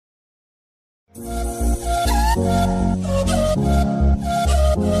Hi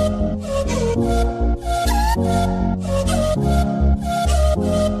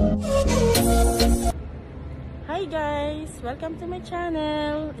guys, welcome to my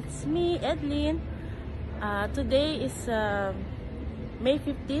channel. It's me, Edlin. Today is May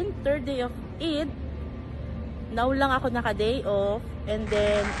 15, third day of Eid. Now lang ako naka-day off, and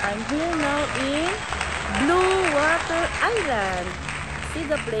then I'm here now in Blue Water Island. See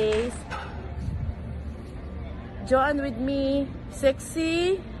the place. Join with me,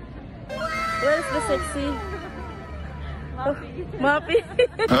 sexy. Where's the sexy? Mappy.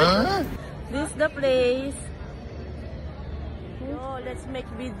 Huh? This is the place. Oh, let's make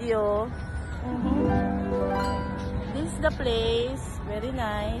video. This is the place. Very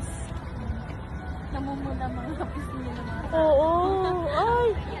nice. Namumula mga kapis nila. Oo.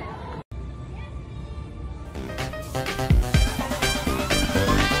 Ay.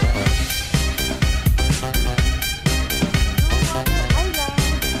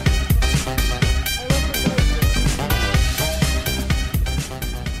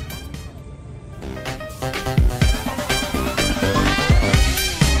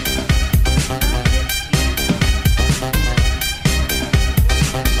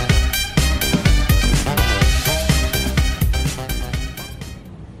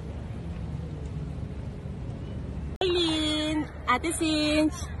 Ate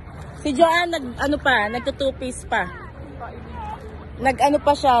Cinch, si Joanne nagtutupis pa. Nag-ano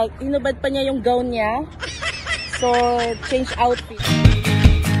pa siya, hinubad pa niya yung gown niya. So, change outfit.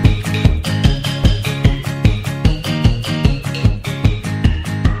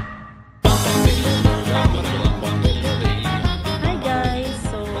 Hi guys,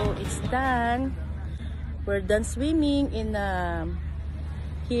 so it's done. We're done swimming in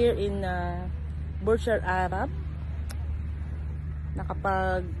here in Burj Arab.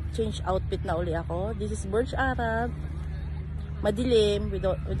 Nakapag-change outfit na uli ako. This is Burj Arab. Madilim. We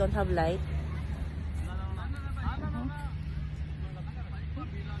don't have light.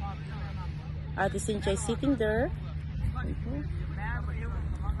 Ate Cynthia is sitting there.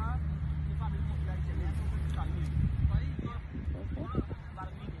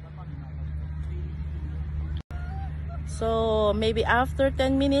 So maybe after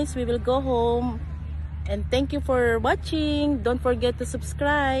 10 minutes we will go home. And thank you for watching. Don't forget to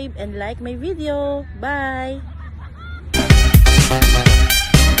subscribe and like my video. Bye!